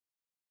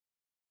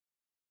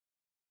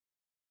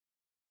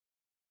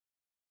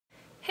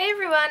Hey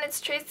everyone,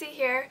 it's Tracy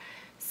here.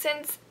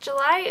 Since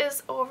July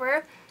is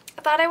over,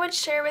 I thought I would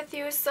share with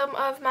you some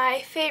of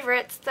my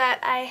favorites that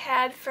I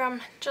had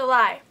from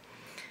July.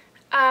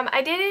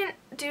 I didn't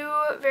do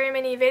very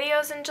many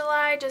videos in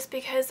July just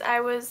because I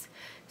was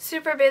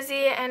super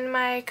busy and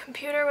my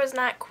computer was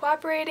not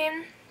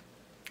cooperating,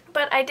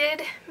 but I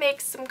did make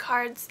some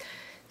cards,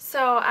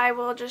 so I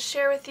will just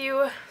share with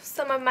you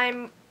some of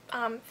my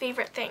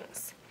favorite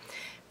things.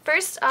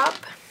 First up,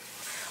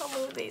 I'll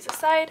move these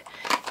aside,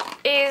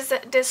 is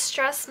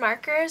Distress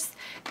Markers.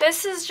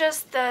 This is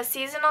just the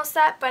seasonal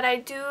set, but I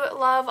do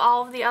love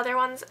all of the other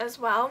ones as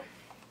well.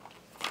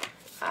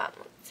 Let's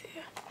see.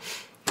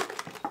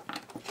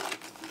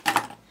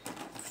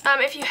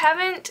 If you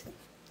haven't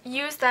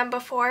used them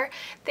before,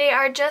 they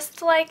are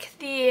just like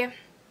the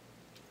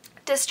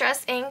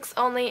Distress inks,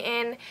 only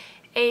in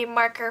a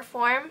marker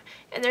form.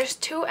 And there's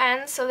two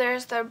ends, so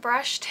there's the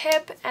brush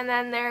tip and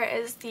then there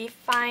is the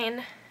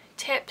fine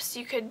tips.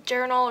 You could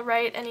journal,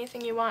 write anything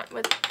you want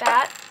with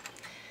that.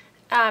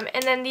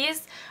 And then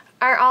these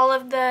are all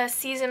of the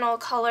seasonal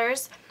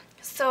colors.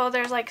 So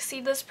there's like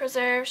Seedless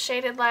Preserve,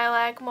 Shaded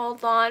Lilac,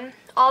 Mold Lawn.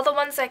 All the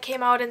ones that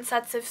came out in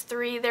sets of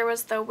 3. There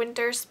was the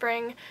winter,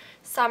 spring,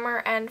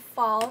 summer, and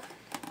fall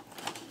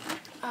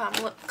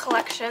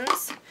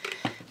collections.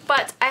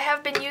 But I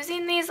have been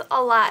using these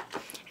a lot.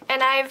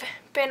 And I've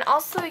been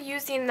also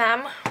using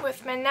them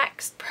with my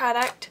next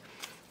product,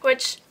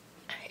 which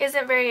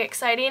isn't very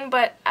exciting,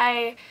 but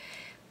I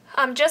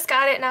just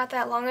got it not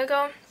that long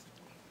ago.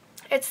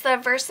 It's the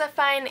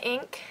VersaFine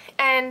ink,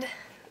 and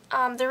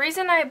the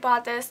reason I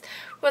bought this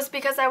was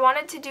because I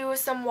wanted to do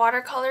some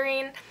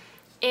watercoloring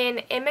in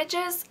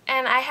images,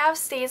 and I have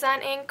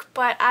StazOn ink,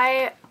 but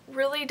I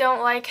really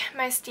don't like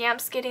my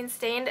stamps getting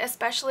stained,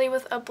 especially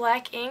with a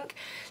black ink,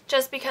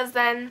 just because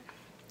then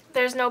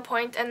there's no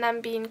point in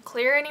them being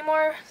clear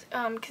anymore,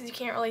 because you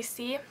can't really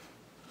see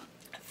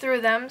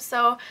through them.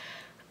 So,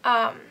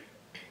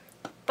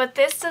 but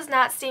this does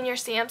not stain your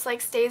stamps like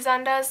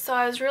StazOn does, so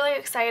I was really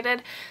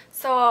excited.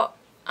 So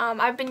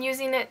I've been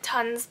using it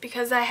tons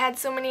because I had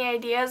so many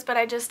ideas, but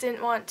I just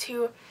didn't want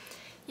to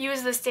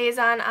use the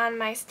StazOn on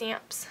my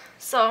stamps.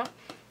 So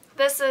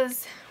this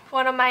is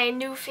one of my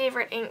new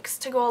favorite inks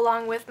to go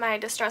along with my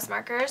Distress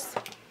Markers.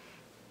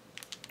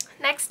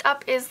 Next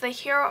up is the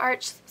Hero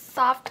Arch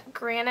Soft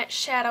Granite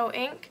Shadow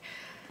ink.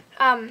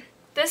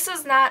 This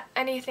is not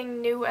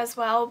anything new as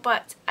well,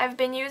 but I've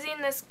been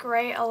using this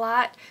gray a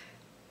lot.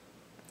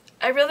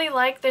 I really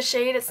like the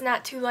shade. It's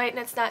not too light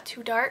and it's not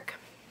too dark.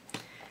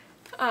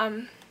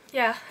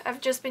 Yeah,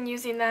 I've just been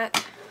using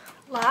that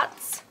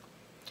lots.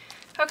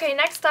 Okay,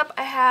 next up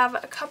I have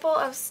a couple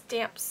of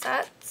stamp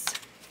sets.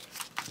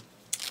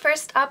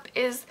 First up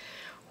is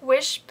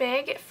Wish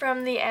Big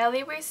from the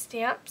Alleyway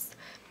Stamps.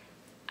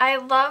 I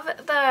love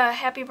the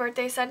happy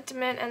birthday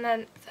sentiment, and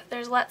then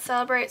there's Let's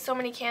Celebrate So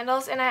Many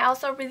Candles, and I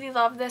also really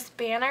love this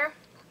banner.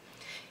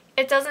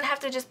 It doesn't have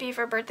to just be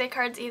for birthday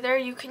cards either.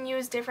 You can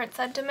use different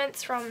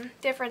sentiments from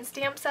different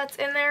stamp sets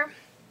in there.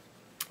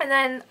 And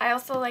then I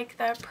also like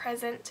the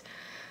present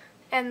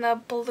and the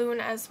balloon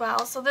as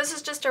well. So this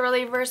is just a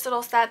really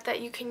versatile set that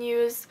you can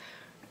use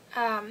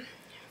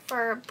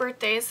for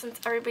birthdays, since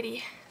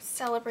everybody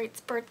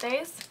celebrates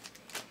birthdays.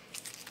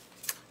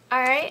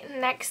 Alright,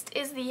 next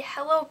is the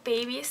Hello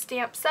Baby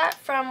stamp set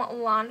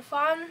from Lawn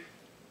Fawn.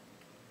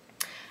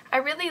 I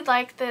really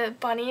like the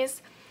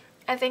bunnies.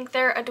 I think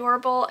they're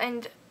adorable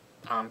and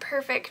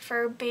perfect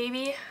for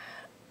baby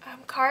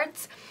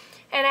cards.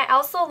 And I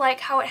also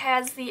like how it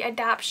has the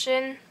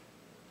adoption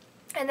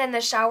and then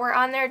the shower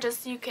on there,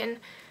 just so you can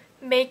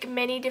make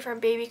many different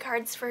baby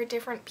cards for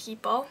different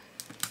people.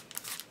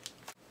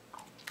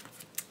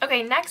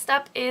 Okay, next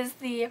up is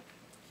the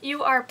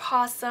You Are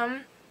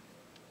Possum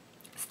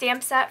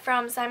stamp set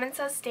from Simon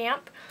Says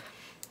Stamp.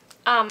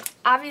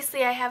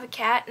 Obviously I have a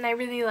cat and I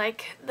really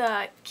like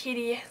the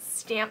kitty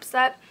stamp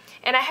set,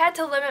 and I had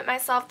to limit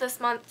myself this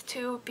month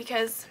too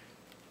because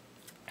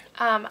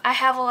I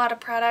have a lot of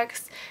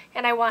products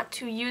and I want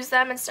to use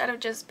them instead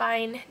of just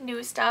buying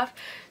new stuff.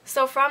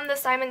 So from the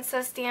Simon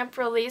Says Stamp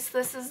release,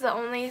 this is the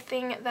only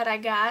thing that I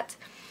got.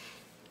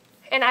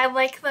 And I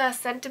like the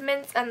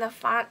sentiments and the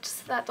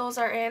fonts that those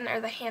are in,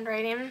 or the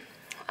handwriting.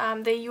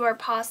 The You Are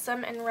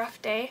Possum and Rough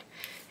Day.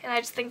 And I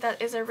just think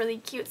that is a really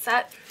cute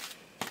set.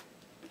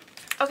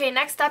 Okay,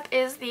 next up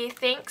is the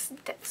Thanks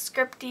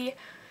Scripty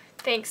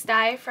Thanks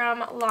Die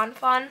from Lawn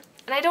Fawn.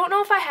 And I don't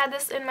know if I had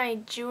this in my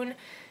June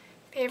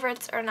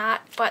favorites or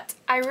not, but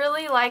I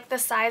really like the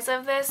size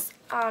of this.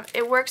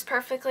 It works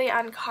perfectly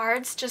on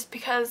cards just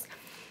because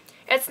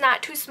it's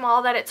not too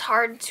small that it's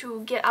hard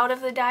to get out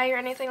of the die or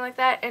anything like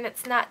that, and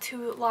it's not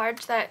too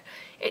large that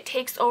it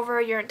takes over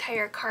your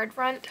entire card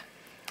front.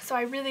 So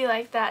I really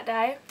like that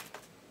die.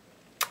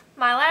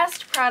 My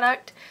last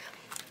product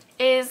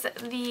is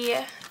the,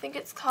 I think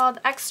it's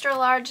called Extra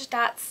Large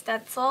Dot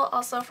Stencil,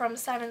 also from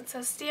Simon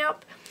Says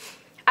Stamp.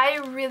 I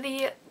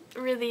really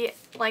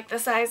like the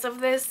size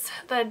of this,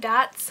 the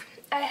dots.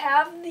 I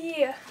have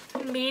the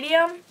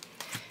medium.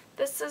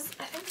 This is,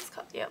 I think it's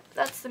called, yep,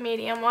 that's the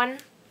medium one.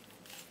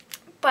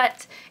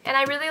 And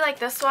I really like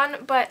this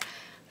one, but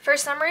for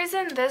some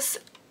reason this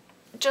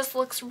just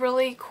looks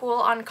really cool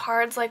on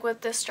cards, like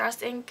with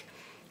distress ink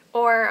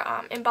or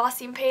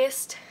embossing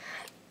paste.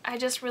 I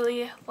just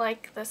really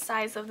like the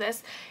size of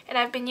this, and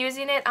I've been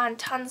using it on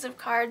tons of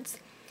cards.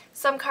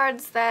 Some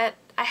cards that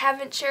I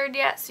haven't shared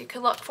yet, so you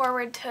can look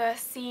forward to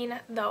seeing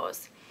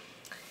those.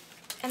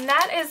 And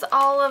that is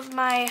all of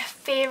my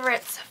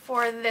favorites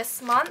for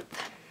this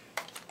month.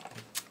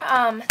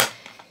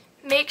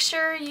 Make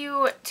sure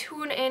you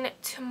tune in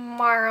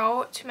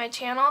tomorrow to my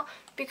channel,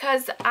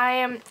 because I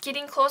am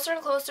getting closer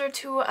and closer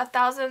to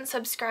 1,000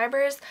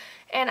 subscribers,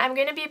 and I'm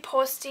going to be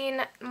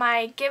posting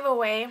my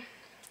giveaway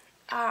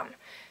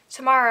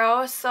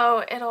tomorrow,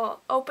 so it'll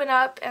open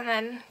up and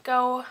then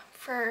go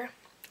for,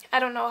 I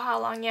don't know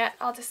how long yet,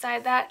 I'll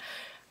decide that.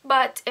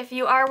 But if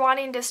you are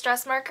wanting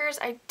distress markers,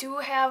 I do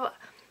have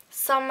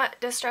some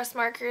distress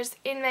markers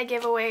in my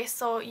giveaway,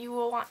 so you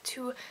will want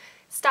to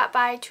stop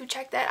by to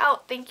check that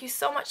out. Thank you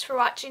so much for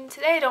watching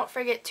today. Don't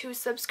forget to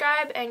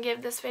subscribe and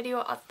give this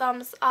video a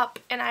thumbs up,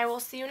 and I will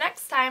see you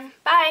next time.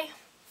 Bye!